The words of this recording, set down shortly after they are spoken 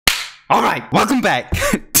Alright, welcome back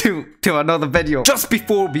to another video. Just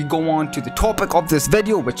before we go on to the topic of this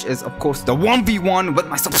video, which is of course the 1v1 with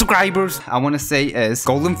my subscribers, I want to say is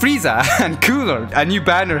Golden Frieza and Cooler. A new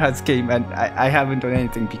banner has came and I haven't done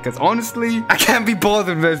anything because honestly, I can't be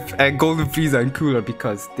bothered with Golden Frieza and Cooler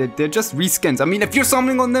because they're just reskins. I mean, if you're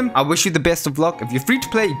summoning on them, I wish you the best of luck. If you're free to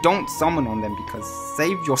play, don't summon on them because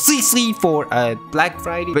save your CC for Black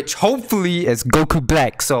Friday, which hopefully is Goku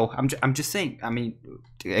Black. So I'm just saying, I mean,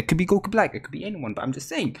 it could be Goku Black, it could be anyone, but I'm just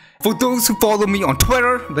saying. For those who follow me on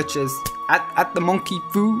Twitter, which is at the Monkey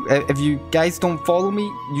Fu, if you guys don't follow me,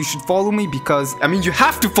 you should follow me because I mean you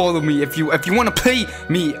have to follow me if you want to play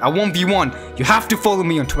me a 1v1. You have to follow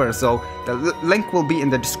me on Twitter. So the link will be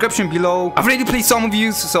in the description below. I've already played some of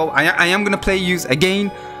yous, so I am gonna play yous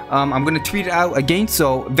again. I'm gonna tweet it out again,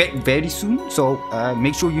 so very soon. So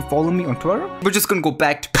make sure you follow me on Twitter. We're just gonna go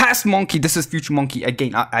back to past Monkey. This is future Monkey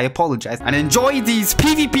again. I apologize and enjoy these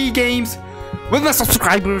PvP games with my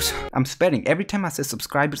subscribers. I'm spitting every time I say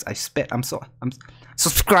subscribers. I spit. I'm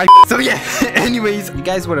subscribe. So yeah. Anyways, you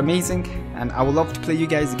guys were amazing, and I would love to play you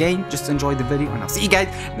guys again. Just enjoy the video, and I'll see you guys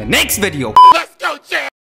in the next video. Let's go, champ!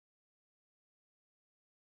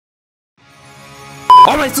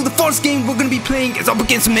 Alright, so the first game we're gonna be playing is up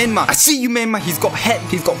against Menma. I see you, Menma. He's got Head,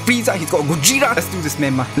 he's got Frieza, he's got Gogeta. Let's do this,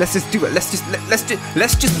 Menma. Let's just do it. Let's just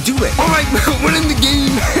do it. Alright, we're in the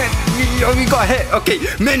game. we got Head. Okay,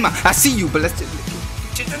 Menma, I see you, but let's just...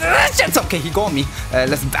 Okay, he got me.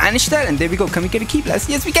 Let's vanish that, and there we go. Can we get a key blast?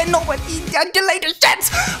 Yes, we can. No, but delayed the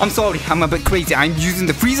chance. I'm sorry, I'm a bit crazy. I'm using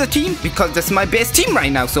the Frieza team because that's my best team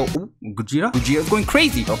right now. So, Gogeta's going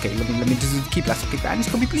crazy. Okay, let me just do the key blast. Okay, vanish,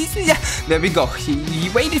 can we please? Yeah, there we go. He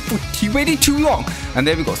waited too long, and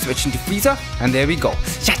there we go. Switching to Frieza, and there we go.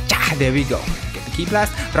 There we go. Key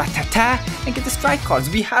blast, ratata, and get the strike cards.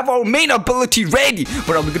 We have our main ability ready.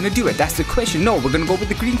 But are we gonna do it? That's the question. No, we're gonna go with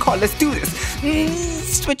the green card. Let's do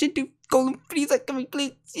this. Switch it to Golden Frieza. Can we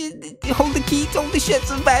please hold the keys, hold the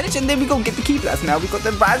shits, and vanish, and then we go get the key blast. Now we got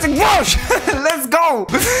the rising rush. Let's go,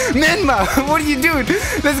 Menma. What are you doing?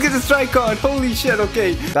 Let's get the strike card. Holy shit.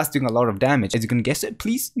 Okay, that's doing a lot of damage. Is you gonna guess it?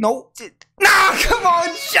 Please, no. No, come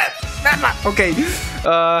on, shit. Okay,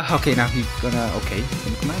 okay, now he's gonna, he's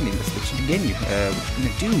gonna command me. Let's switch it again. What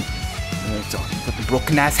you gonna do? So he's got the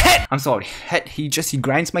broken ass head. I'm sorry, head. He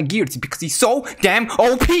grinds my gears because he's so damn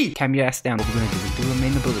OP. Calm your ass down. What we're gonna do? We'll do a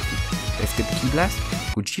main ability. Let's get the key blast.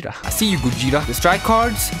 Gogeta. I see you, Gogeta. The strike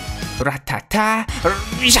cards. Ratata.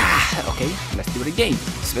 Okay, let's do it again.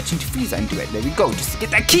 Switching to Frieza and do it. There we go. Just to get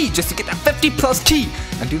that key. Just to get that 50+ key.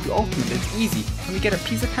 And do the ultimate. It's easy. Can we get a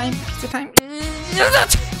piece of time? Piece of time?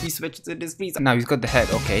 He switches to this Frieza. Now he's got the head.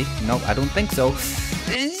 Okay. No, I don't think so.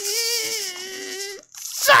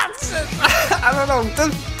 I don't know.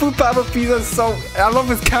 This full power Frieza is so... I love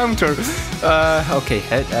his counter. Okay,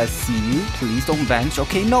 head. I see you. Please don't vanish.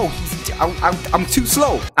 Okay, no. I'm too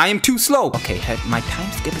slow. I am too slow. Okay, head. My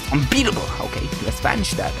time skip is unbeatable. Okay, let's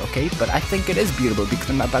vanish that. Okay, but I think it is beatable because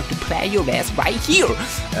I'm about to play your ass right here.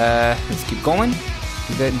 Let's keep going.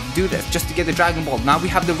 Then do this just to get the Dragon Ball. Now we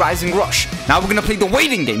have the Rising Rush. Now we're gonna play the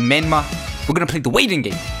waiting game, Menma. We're gonna play the waiting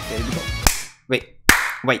game. There we go.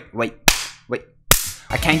 Wait.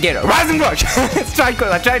 I can't get it. Rising Rush! Strike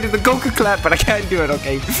card. I tried to do the Goku clap, but I can't do it,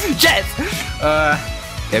 okay? Yes!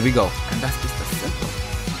 There we go. And that's just a simple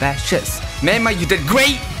fascist. Menma, you did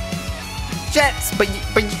great! Jets! But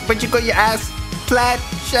you got your ass flat,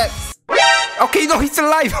 Jets. Okay, no, he's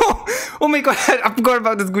alive! Oh my god, I forgot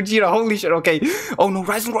about this Gogeta. Holy shit, okay. Oh no,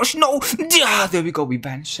 Rising Rush, no! There we go, we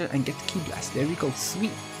banish it and get the key blast. There we go,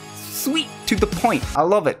 sweet to the point. I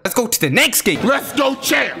love it. Let's go to the next game. Let's go,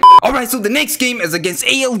 champ. Alright, so the next game is against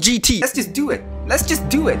ALGT. Let's just do it.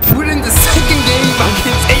 We're in the second game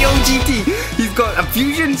against ALGT. He's got a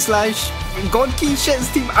fusion / God Key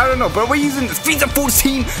Sheds team. I don't know, but we're using the Frieza Force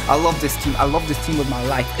team. I love this team. I love this team with my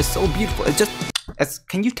life. It's so beautiful. It's just...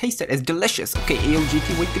 can you taste it? It's delicious. Okay,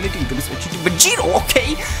 ALGT, what you gonna do? You're gonna switch to Vegito,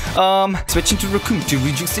 okay? Switching to Raccoon to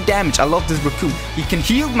reduce the damage. I love this Raccoon. He can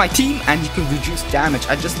heal my team and he can reduce damage.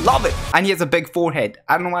 I just love it. And he has a big forehead.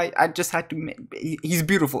 I don't know why. I just had to. He's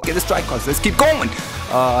beautiful. Get the strike cards. Let's keep going.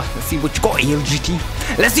 Let's see what you got,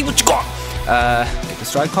 ALGT. Let's see what you got. Get the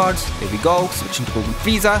strike cards. There we go. Switching to Golden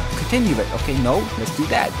Frieza. Continue it. Okay, no. Let's do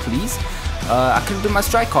that, please. I could have done my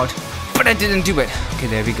strike card, but I didn't do it. Okay,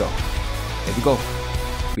 there we go. There we go.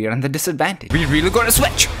 We are on the disadvantage. We really gotta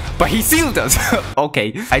switch. But he sealed us.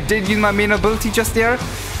 Okay. I did use my main ability just there.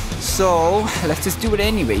 So, let's just do it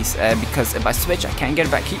anyways. Because if I switch, I can't get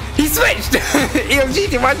it back. He switched!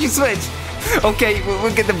 ALGT, why'd you switch? Okay,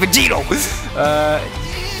 we'll get the Vegito.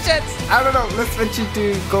 shits. I don't know. Let's switch it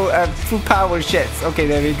to go full power shits. Okay,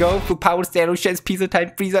 there we go. Full power steroid shits. Pizza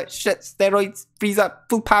time. Frieza shits. Steroids. Frieza.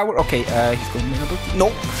 Full power. Okay, he's going to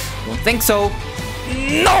nope. Don't think so.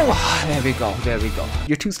 No! There we go. There we go.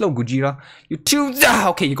 You're too slow, Gogeta. You're too...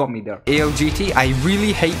 Okay, you got me there. ALGT, I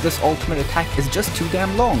really hate this ultimate attack. It's just too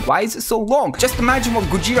damn long. Why is it so long? Just imagine what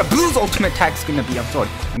Gogeta Blue's ultimate attack is gonna be. I'm sorry.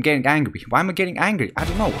 I'm getting angry. Why am I getting angry? I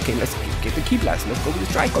don't know. Okay, let's get the Ki Blast. Let's go with the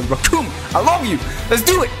strike on Raccoon. I love you. Let's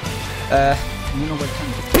do it. You know what time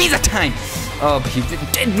it is? Pizza time. Oh, but he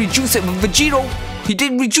did reduce it with Vegito. He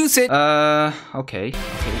did reduce it. Okay.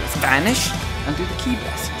 Okay, let's vanish and do the Ki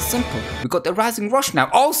Blast. Simple. We got the Rising Rush now.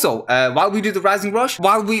 Also, while we do the Rising Rush,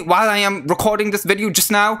 while I am recording this video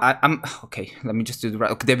just now, I'm okay. Let me just do the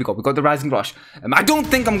okay. There we go. We got the Rising Rush. I don't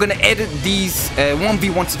think I'm gonna edit these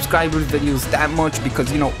 1v1 subscribers videos that much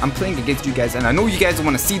because you know I'm playing against you guys and I know you guys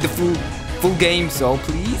want to see the full game. So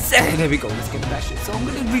please, there we go. Let's get that shit. So I'm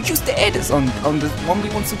gonna reduce the edits on the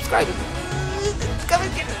 1v1 subscribers. Come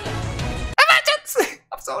and get it.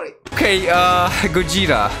 I'm sorry. Okay,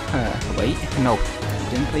 Gogeta. Wait, no.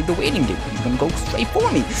 Didn't play the waiting game. He's gonna go straight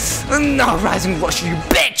for me. No, Rising Rush, you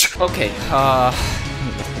bitch! Okay,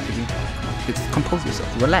 compose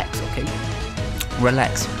yourself. Relax, okay?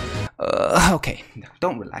 Relax. Okay.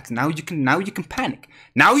 Don't relax. Now you can panic.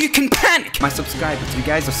 Now you can panic! My subscribers, you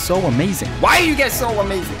guys are so amazing. Why are you guys so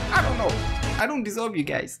amazing? I don't know. I don't deserve you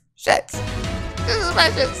guys. Shit. This is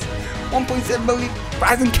my shit. 1.7 million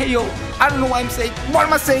Rising KO. I don't know what I'm saying. What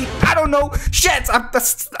am I saying? I don't know. Shit!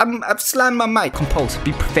 I've slammed my mic. Compose.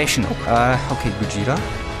 Be professional. Okay, Vegeta.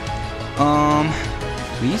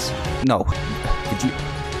 Please? No.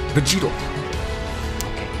 Vegito.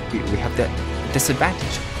 Okay, we have that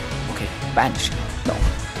disadvantage. Okay, vanish. No.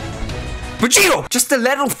 Vegito! Just the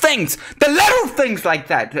little things! The little things like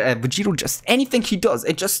that! Vegito, just anything he does,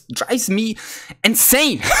 it just drives me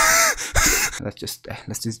insane! Let's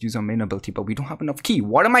just use our main ability, but we don't have enough ki.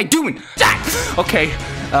 What am I doing? Okay,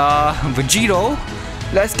 Vegito,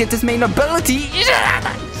 let's get this main ability.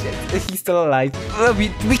 He's still alive.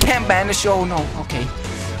 We can't banish. Oh no. Okay.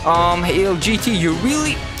 ALGT, you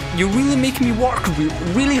really make me work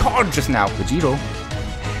really hard just now. Vegito,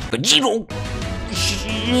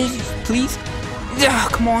 please. Yeah,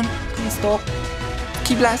 come on. Please stop.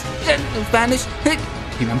 Ki Blast. Vanish.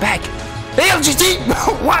 He went back. ALGT!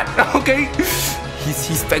 What? Okay.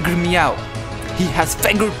 He's figuring me out. He has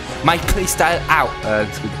figured my playstyle out.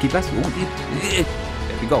 Let's go to Ki Blast.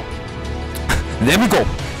 There we go. There we go.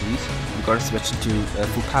 We gotta switch into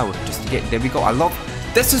full power just to get. There we go.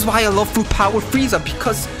 This is why I love full power Frieza,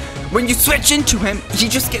 because when you switch into him, he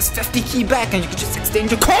just gets 50 ki back and you can just extend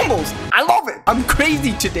your combos. I love it. I'm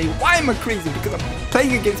crazy today. Why am I crazy? Because I'm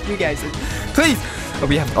playing against you guys. Please. Oh,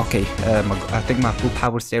 we have, okay, I think my full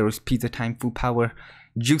power steroids, pizza time, full power,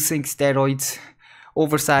 juicing steroids,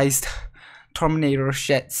 oversized, Terminator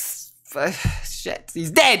shits, he's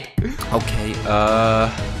dead! Okay,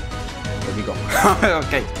 there we go.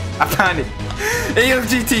 Okay, I found it.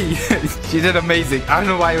 ALGT, she did amazing. I don't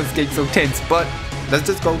know why I was getting so tense, but let's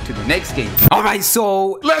just go to the next game. Alright,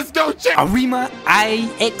 so let's go check Arima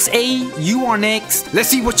IXA. You are next. Let's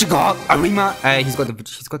see what you got. Arima, he's got the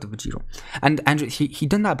Vegito. And Andrew, he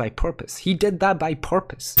done that by purpose. He did that by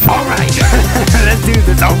purpose. Alright, let's do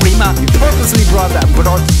this. Arima, you purposely brought the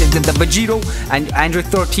Vegito and Android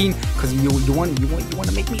 13 because you want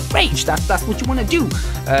to make me rage. That's what you want to do.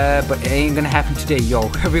 But it ain't gonna happen today, yo.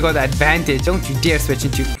 We got the advantage. Don't you dare switch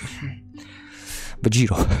into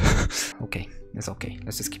Vegito. Okay. It's okay.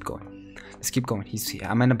 Let's just keep going. Let's keep going.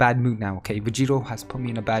 I'm in a bad mood now, okay? Vegito has put me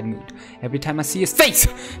in a bad mood. Every time I see his face!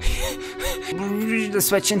 Let's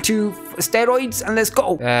switch into steroids and let's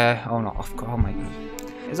go! Oh no. Oh my god.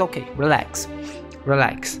 It's okay. Relax.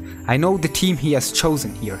 Relax. I know the team he has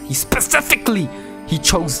chosen here. He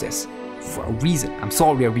chose this for a reason. I'm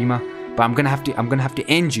sorry, Arima, but I'm gonna have to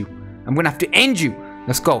end you. I'm gonna have to end you.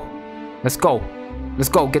 Let's go. Let's go. Let's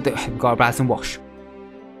go. Get the Rising Rush.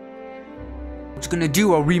 What you gonna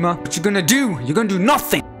do, Arima? What you gonna do? You're gonna do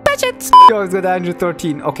nothing. Budgets. Yo, it's got Android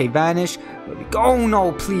 13. Okay, vanish. There we go. Oh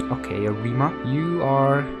no, please. Okay, Arima, you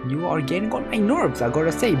are getting on my nerves. I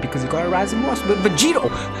gotta say, because you got a Rising Rush with Vegito.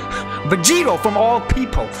 Vegito from all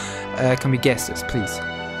people. Can we guess this, please?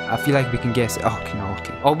 I feel like we can guess it. Oh, okay, no,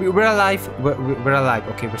 okay. Oh, we're alive. We're alive.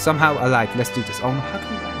 Okay, we're somehow alive. Let's do this. Oh no, how can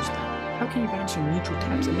we vanish that? How can you vanish in neutral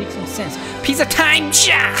tabs? It makes no sense. Pizza time!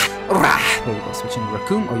 There we go, switching to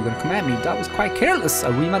Raccoon. Oh, you're gonna come at me. That was quite careless,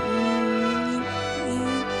 Arima.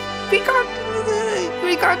 We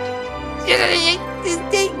got.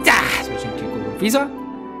 Switching to Golden Frieza.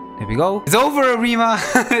 There we go. It's over, Arima.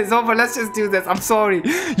 It's over. Let's just do this. I'm sorry.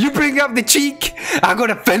 You bring up the cheek I'm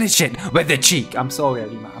gonna finish it with the cheek. I'm sorry,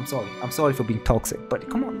 Arima. I'm sorry. I'm sorry for being toxic. But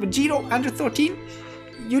come on, Vegito, under 13,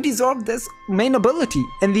 you deserve this main ability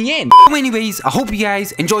in the end. So anyways, I hope you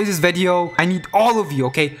guys enjoyed this video. I need all of you,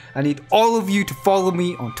 okay? I need all of you to follow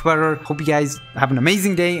me on Twitter. Hope you guys have an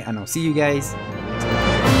amazing day, and I'll see you guys